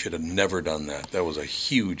fault. He should have never done that. That was a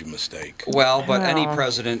huge mistake. Well, but any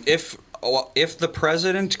president, if the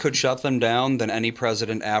president could shut them down, then any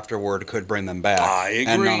president afterward could bring them back. I agree.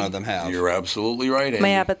 And none of them have. You're absolutely right, Andy.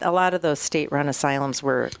 Yeah, but a lot of those state-run asylums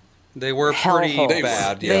were They were pretty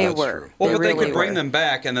bad. They Yeah, were. Well, but they really could bring were. them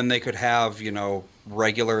back, and then they could have,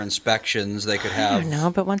 regular inspections. They could have.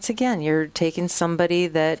 No, but once again, you're taking somebody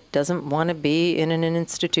that doesn't want to be in an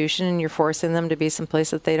institution and you're forcing them to be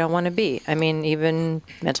someplace that they don't want to be. I mean, even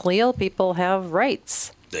mentally ill people have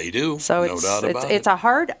rights. They do. So no doubt about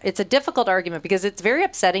it. It's a difficult argument because it's very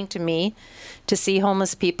upsetting to me to see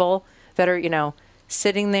homeless people that are,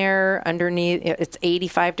 sitting there underneath, it's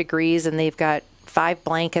 85 degrees and they've got 5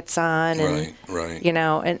 blankets on and right.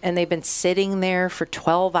 And they've been sitting there for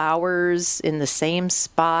 12 hours in the same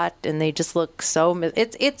spot and they just look so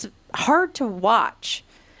it's hard to watch,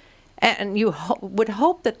 and you would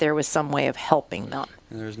hope that there was some way of helping them.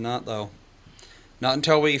 There's not, though. Not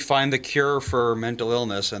until we find the cure for mental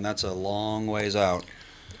illness, and that's a long ways out.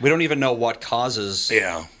 We don't even know what causes.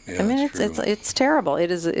 Yeah I mean, it's terrible.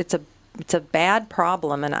 It's a bad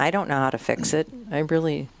problem, and I don't know how to fix it. I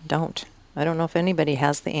really don't. I don't know if anybody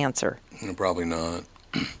has the answer. Probably not.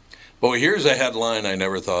 Well, here's a headline I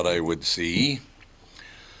never thought I would see,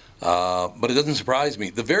 but it doesn't surprise me.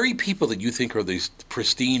 The very people that you think are these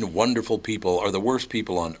pristine, wonderful people are the worst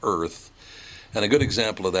people on earth, and a good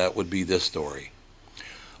example of that would be this story.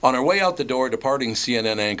 On her way out the door, departing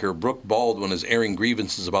CNN anchor Brooke Baldwin is airing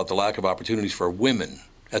grievances about the lack of opportunities for women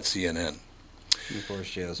at CNN. Of course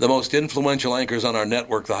she is. The most influential anchors on our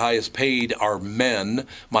network, the highest paid, are men.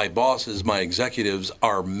 My bosses, my executives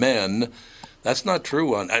are men. That's not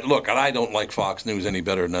true. Look, I don't like Fox News any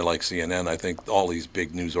better than I like CNN. I think all these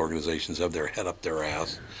big news organizations have their head up their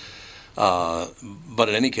ass. But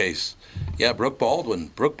in any case, yeah, Brooke Baldwin.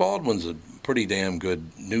 Brooke Baldwin's a pretty damn good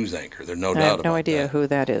news anchor. There's no doubt about that. I have no idea who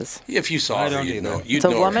that is. If you saw her, you'd know. You'd It's a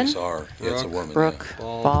know woman? if you saw her. Yeah, it's a woman. Brooke yeah.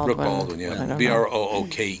 Baldwin. Brooke Baldwin, I yeah. don't know.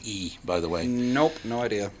 Brooke, by the way. Nope, no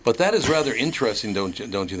idea. But that is rather interesting, don't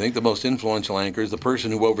you think? The most influential anchors, the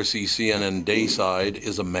person who oversees CNN Dayside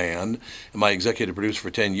is a man, and my executive producer for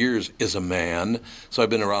 10 years is a man, so I've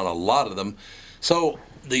been around a lot of them. So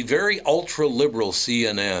the very ultra-liberal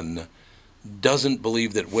CNN doesn't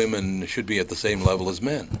believe that women should be at the same level as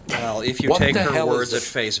men. Well, if you What take the her hell is words at this?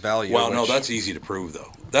 face value. Well, no, which- that's easy to prove,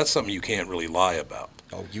 though. That's something you can't really lie about.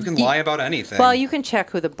 Oh, you can lie about anything. Well, you can check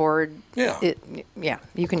who the board. Yeah. Yeah,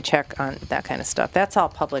 you can check on that kind of stuff. That's all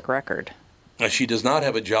public record. She does not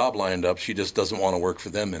have a job lined up. She just doesn't want to work for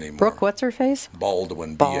them anymore. Brooke, what's her face?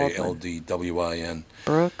 Baldwin, Baldwin. Baldwin.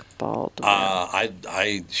 Brooke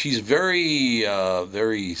Baldwin. She's very,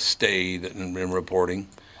 very staid in reporting.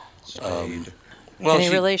 Well, Any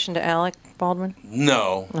relation to Alec Baldwin?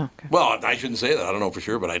 No. Okay. Well, I shouldn't say that. I don't know for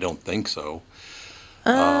sure, but I don't think so.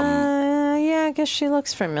 Yeah, I guess she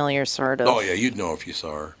looks familiar, sort of. Oh, yeah, you'd know if you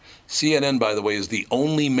saw her. CNN, by the way, is the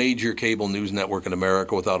only major cable news network in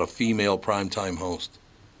America without a female primetime host.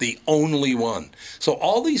 The only one. So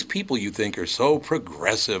all these people you think are so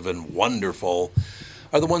progressive and wonderful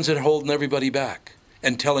are the ones that are holding everybody back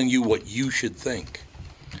and telling you what you should think.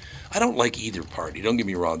 I don't like either party. Don't get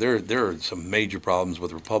me wrong. There are some major problems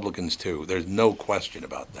with Republicans, too. There's no question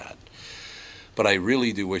about that. But I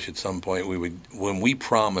really do wish at some point we would, when we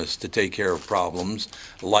promise to take care of problems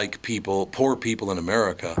like poor people in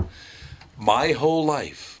America, my whole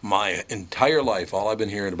life, my entire life, all I've been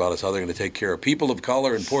hearing about is how they're going to take care of people of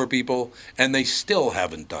color and poor people, and they still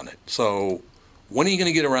haven't done it. So when are you going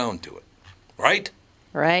to get around to it? Right?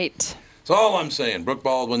 Right. That's all I'm saying. Brooke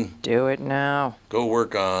Baldwin, Do it now. go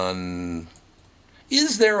work on...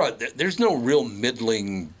 There's no real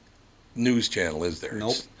middling news channel, is there?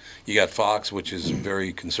 Nope. You got Fox, which is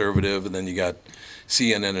very conservative, and then you got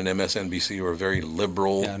CNN and MSNBC, who are very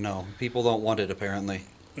liberal. Yeah, no. People don't want it, apparently.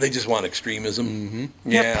 They just want extremism.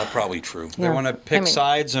 Mm-hmm. Yeah, probably true. They want to pick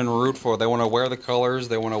sides and root for it. They want to wear the colors.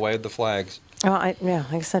 They want to wave the flags. Well,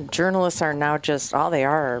 like I said, journalists are now just all they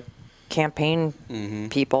are campaign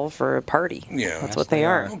people for a party. Yeah. That's what they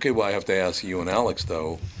are. Okay, well, I have to ask you and Alex,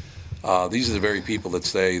 though. These are the very people that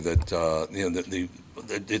say that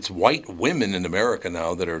it's white women in America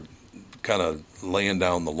now that are kind of laying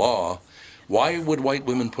down the law. Why would white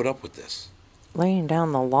women put up with this? Laying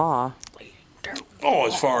down the law. Oh,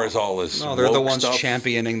 as far as all this No, they're the woke ones stuff,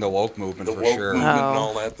 championing the woke movement the for woke sure. movement and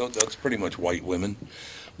all that. That's pretty much white women.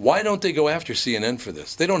 Why don't they go after CNN for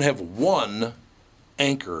this? They don't have one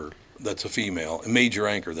anchor that's a female, a major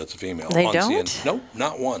anchor that's a female. They on don't? CNN. Nope,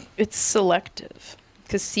 not one. It's selective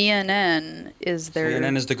because CNN is their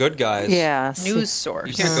CNN is the good guys. Yeah. news source.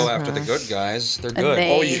 You can't go after the good guys. They're And good.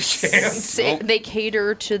 they Oh, you can't? they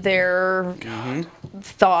cater to their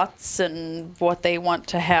thoughts and what they want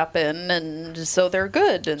to happen, and so they're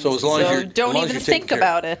good. And So as long as you're don't as long as even you're taking think care-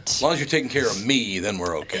 about it. As long as you're taking care of me, then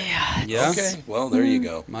we're okay. Yeah. Okay. Well, there you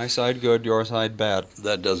go. My side good, your side bad.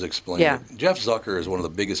 That does explain Yeah. it. Jeff Zucker is one of the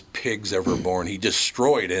biggest pigs ever born. He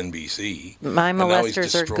destroyed NBC. My and now he's molesters are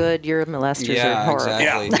destroyed- good. Your molesters Yeah, are horrible.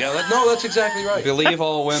 exactly. Yeah. That's exactly right. Believe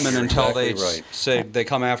all women You're until exactly they right. say they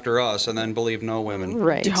come after us, and then believe no women.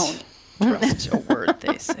 Right. Don't trust a word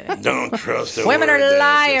they say. Don't trust a Women word are they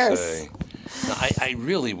liars. say. No, I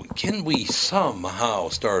really can we somehow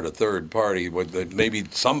start a third party that maybe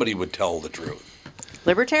somebody would tell the truth.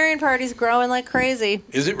 Libertarian Party's growing like crazy.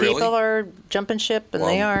 Is it really? People are jumping ship, and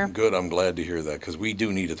Well, they are. good. I'm glad to hear that because we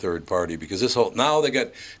do need a third party because this whole now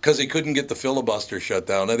because they couldn't get the filibuster shut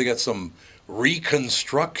down. Now they got some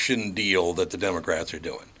reconstruction deal that the Democrats are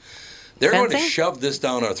doing. They're going to Fencing? shove this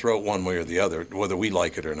down our throat one way or the other, whether we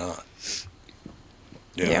like it or not.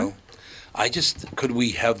 You know? Could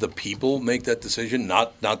we have the people make that decision?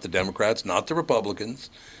 Not the Democrats, not the Republicans.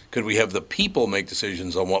 Could we have the people make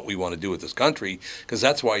decisions on what we want to do with this country? Because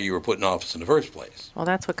that's why you were put in office in the first place. Well,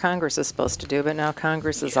 that's what Congress is supposed to do, but now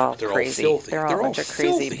Congress is all They're crazy. all filthy. They're all a bunch of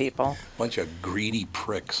crazy filthy. people. Bunch of greedy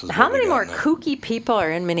pricks. Is How what we many got more now. kooky people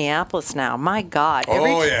are in Minneapolis now? My God.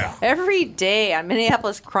 Oh, yeah. Every day on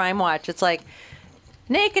Minneapolis Crime Watch, it's like,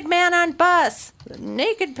 naked man on bus,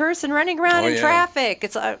 naked person running around Oh, in yeah. traffic.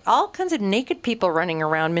 It's all kinds of naked people running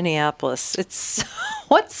around Minneapolis. It's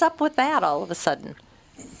what's up with that all of a sudden?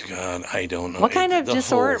 God, I don't know. What kind of The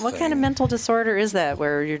disorder? whole What kind of thing. mental disorder is that,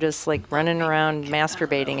 where you're just like running around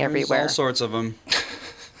masturbating There's everywhere? all sorts of them.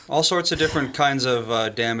 All sorts of different kinds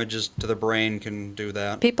of damages to the brain can do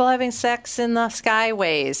that. People having sex in the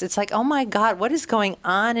skyways. It's like, oh my God, what is going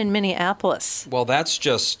on in Minneapolis? Well, that's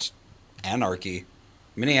just anarchy.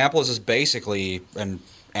 Minneapolis is basically an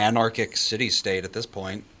anarchic city-state at this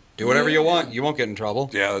point. Do whatever you want. You won't get in trouble.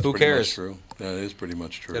 Yeah, that's Who pretty cares? much true. That is pretty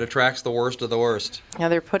much true. It attracts the worst of the worst. Now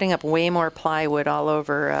they're putting up way more plywood all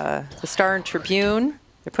over the Star and Tribune.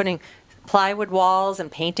 They're putting plywood walls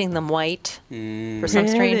and painting them white for some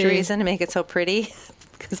strange Really? reason to make it so pretty.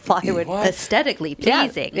 Because plywood. Aesthetically Yeah,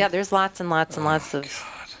 pleasing. yeah, there's lots and lots and lots of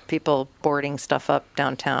people boarding stuff up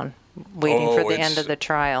downtown, waiting for the end of the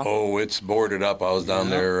trial. Oh, it's boarded up. I was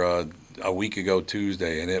down there a week ago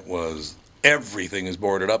Tuesday, and it was everything is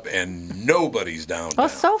boarded up, and nobody's down. Well,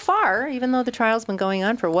 so far, even though the trial's been going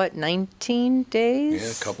on for what, 19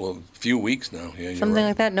 days? Yeah, few weeks now. Yeah, you're Something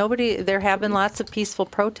right. like that. There have been lots of peaceful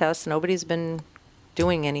protests. Nobody's been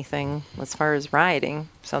doing anything as far as rioting,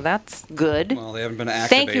 so that's good. Well, they haven't been activated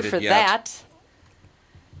Thank you for yet. that.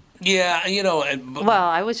 Yeah, Well,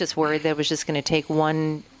 I was just worried that it was just going to take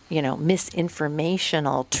one,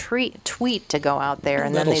 misinformational tweet to go out there,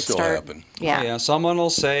 and then That'll they'd still start. happen. Yeah. Oh, yeah, someone will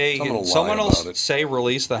say, Someone will lie about it. say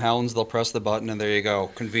release the hounds, they'll press the button, and there you go.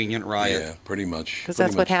 Convenient riot. Yeah, pretty much. Because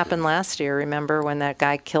that's what happened last year. Remember when that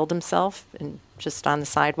guy killed himself and just on the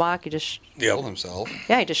sidewalk? He just Killed himself.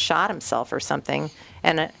 he just shot himself or something.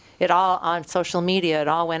 And it all on social media. It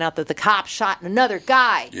all went out that the cops shot another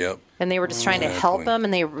guy. Yep. And they were just trying to help Exactly. him,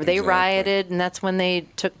 and they Exactly. rioted, and that's when they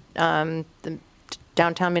took the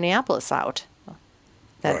downtown Minneapolis out,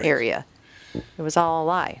 that Right. area. It was all a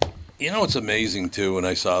lie. You know, it's amazing, too, when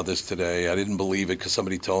I saw this today. I didn't believe it because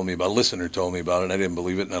somebody told me about a listener told me about it, and I didn't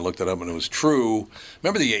believe it, and I looked it up, and it was true.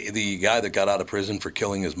 Remember the guy that got out of prison for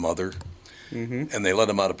killing his mother? Mm-hmm. And they let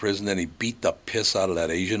him out of prison, and he beat the piss out of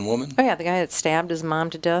that Asian woman? Oh, yeah, the guy that stabbed his mom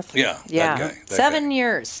to death? Yeah, that Yeah. guy, that 7 guy.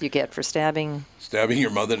 years you get for stabbing. Stabbing your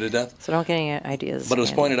mother to death? So don't get any ideas. But it was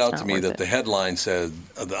Andy. pointed It's out not to me worth that it. the headline said,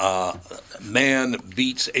 "Man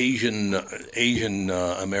beats Asian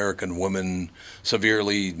American woman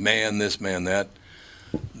severely. Man this, man that."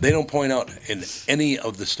 They don't point out in any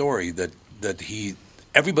of the story that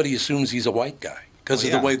everybody assumes he's a white guy because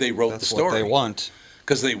of the way they wrote That's the story. what they want.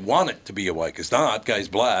 Because they want it to be a white. It's not. Guy's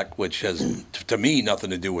black, which has to me nothing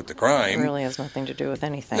to do with the crime. It really has nothing to do with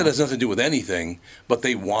anything. It has nothing to do with anything, but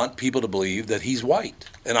they want people to believe that he's white.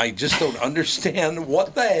 And I just don't understand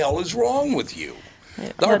what the hell is wrong with you.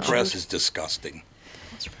 Our press is disgusting.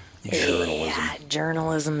 Journalism. Yeah,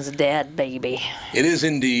 journalism's dead, baby. It is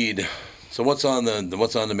indeed. So what's on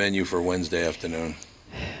the menu for Wednesday afternoon?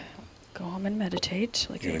 Go home and meditate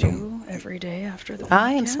like I You're do every day after the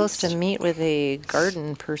I am podcast. supposed to meet with a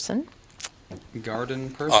garden person.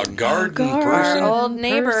 Garden A person. garden Our person? old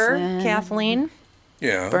neighbor, person. Kathleen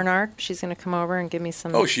Yeah. Bernard. She's going to come over and give me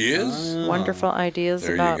some Oh, she is? wonderful ideas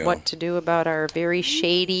There you about go. what to do about our very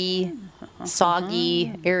shady,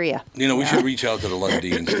 soggy area. You know, we should reach out to the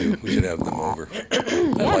Lundins, too. We should have them over.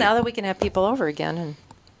 Yeah, now that we can have people over again. And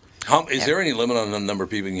Is there any limit on the number of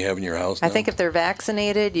people you can have in your house I now? think if they're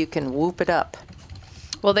vaccinated, you can whoop it up.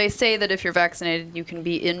 Well, they say that if you're vaccinated, you can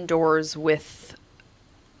be indoors with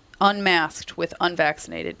unmasked with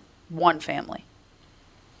unvaccinated one family.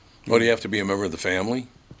 Well, do you have to be a member of the family?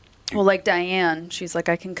 Well, like Diane, she's like,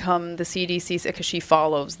 I can come, the CDC, because she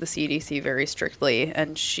follows the CDC very strictly,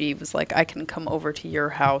 and she was like, I can come over to your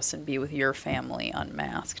house and be with your family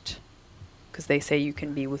unmasked. Because they say you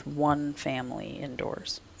can be with one family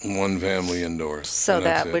indoors. One family indoors. So and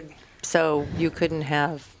that's that it. would, so you couldn't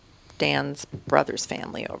have Dan's brother's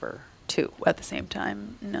family over too. At the same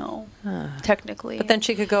time, no. Technically. But then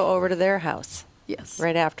she could go over to their house yes.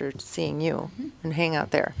 right after seeing you and hang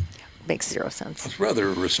out there. Makes zero sense. It's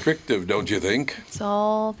rather restrictive, don't you think? It's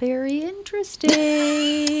all very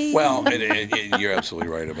interesting. Well, you're absolutely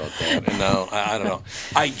right about that. And now, I don't know.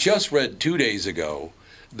 I just read 2 days ago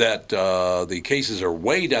that the cases are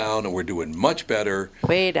way down and we're doing much better.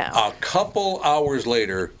 Way down. A couple hours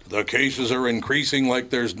later, the cases are increasing like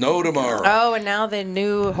there's no tomorrow. Oh, and now the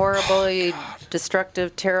new horribly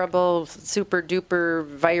destructive, terrible, super duper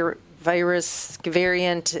virus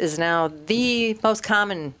variant is now the most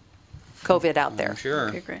common COVID out there. Sure.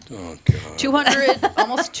 Okay, great. Oh, God. 200,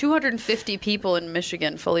 almost 250 people in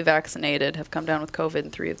Michigan fully vaccinated have come down with COVID,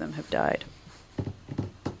 and 3 of them have died.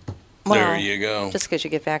 There you go. Just because you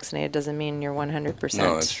get vaccinated doesn't mean you're 100%.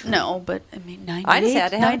 No, that's true. No, but I mean, 98. I just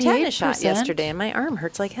had to have a tetanus 98%. shot yesterday, and my arm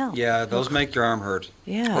hurts like hell. Yeah, those make your arm hurt.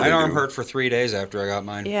 Yeah. My they arm do. hurt for 3 days after I got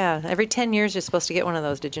mine. Yeah, every 10 years you're supposed to get one of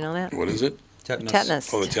those. Did you know that? What is it?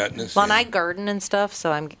 Tetanus. Oh, the tetanus. Well, and yeah. I garden and stuff,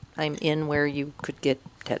 so I'm in where you could get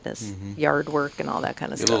tetanus, yard work and all that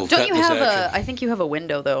kind of Your little stuff. Don't you tetanus have action. I think you have a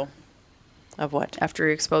window though Of what? after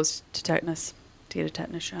you're exposed to tetanus to get a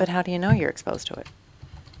tetanus shot. But how do you know you're exposed to it?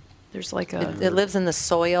 There's like a It lives in the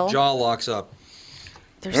soil. Jaw locks up.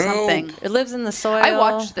 there's Oh. something. It lives in the soil. I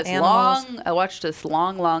watched this animals.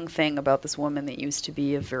 long thing about this woman that used to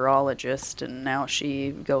be a virologist, and now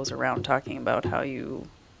she goes around talking about how you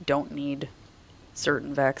don't need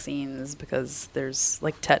certain vaccines because there's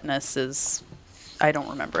like tetanus is. I don't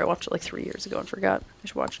remember. I watched it like 3 years ago and forgot. I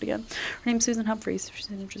should watch it again. Her name's Susan Humphreys.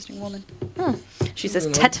 She's an interesting woman. She says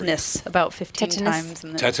Susan tetanus about 15 Tetanus? times.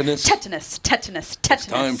 In the Tetanus? Tetanus. It's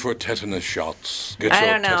time for tetanus shots. Get I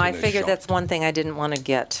your don't know. I tetanus figured shot. that's one thing I didn't want to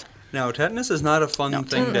get. No, tetanus is not a fun thing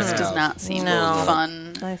to Tetanus have. does not seem No.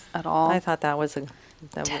 fun at all. I thought that was an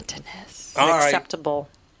Tetanus. All right. acceptable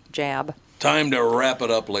jab. Time to wrap it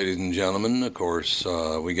up, ladies and gentlemen. Of course,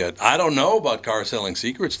 we got. I don't know about car selling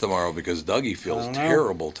secrets tomorrow because Dougie feels don't know.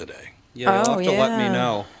 terrible today. Yeah, you'll Oh, have to let me yeah.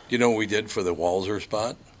 know. You know what we did for the Walzer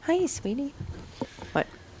spot? Hi, sweetie. What?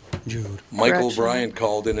 Jude. Michael Correction. Bryant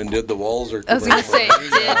called in and did the Walzer. I was going to commercial.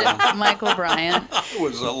 say, did Michael Bryant. It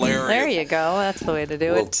was hilarious. There you go. That's the way to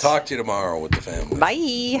do We'll it. talk to you tomorrow with the family.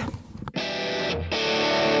 Bye.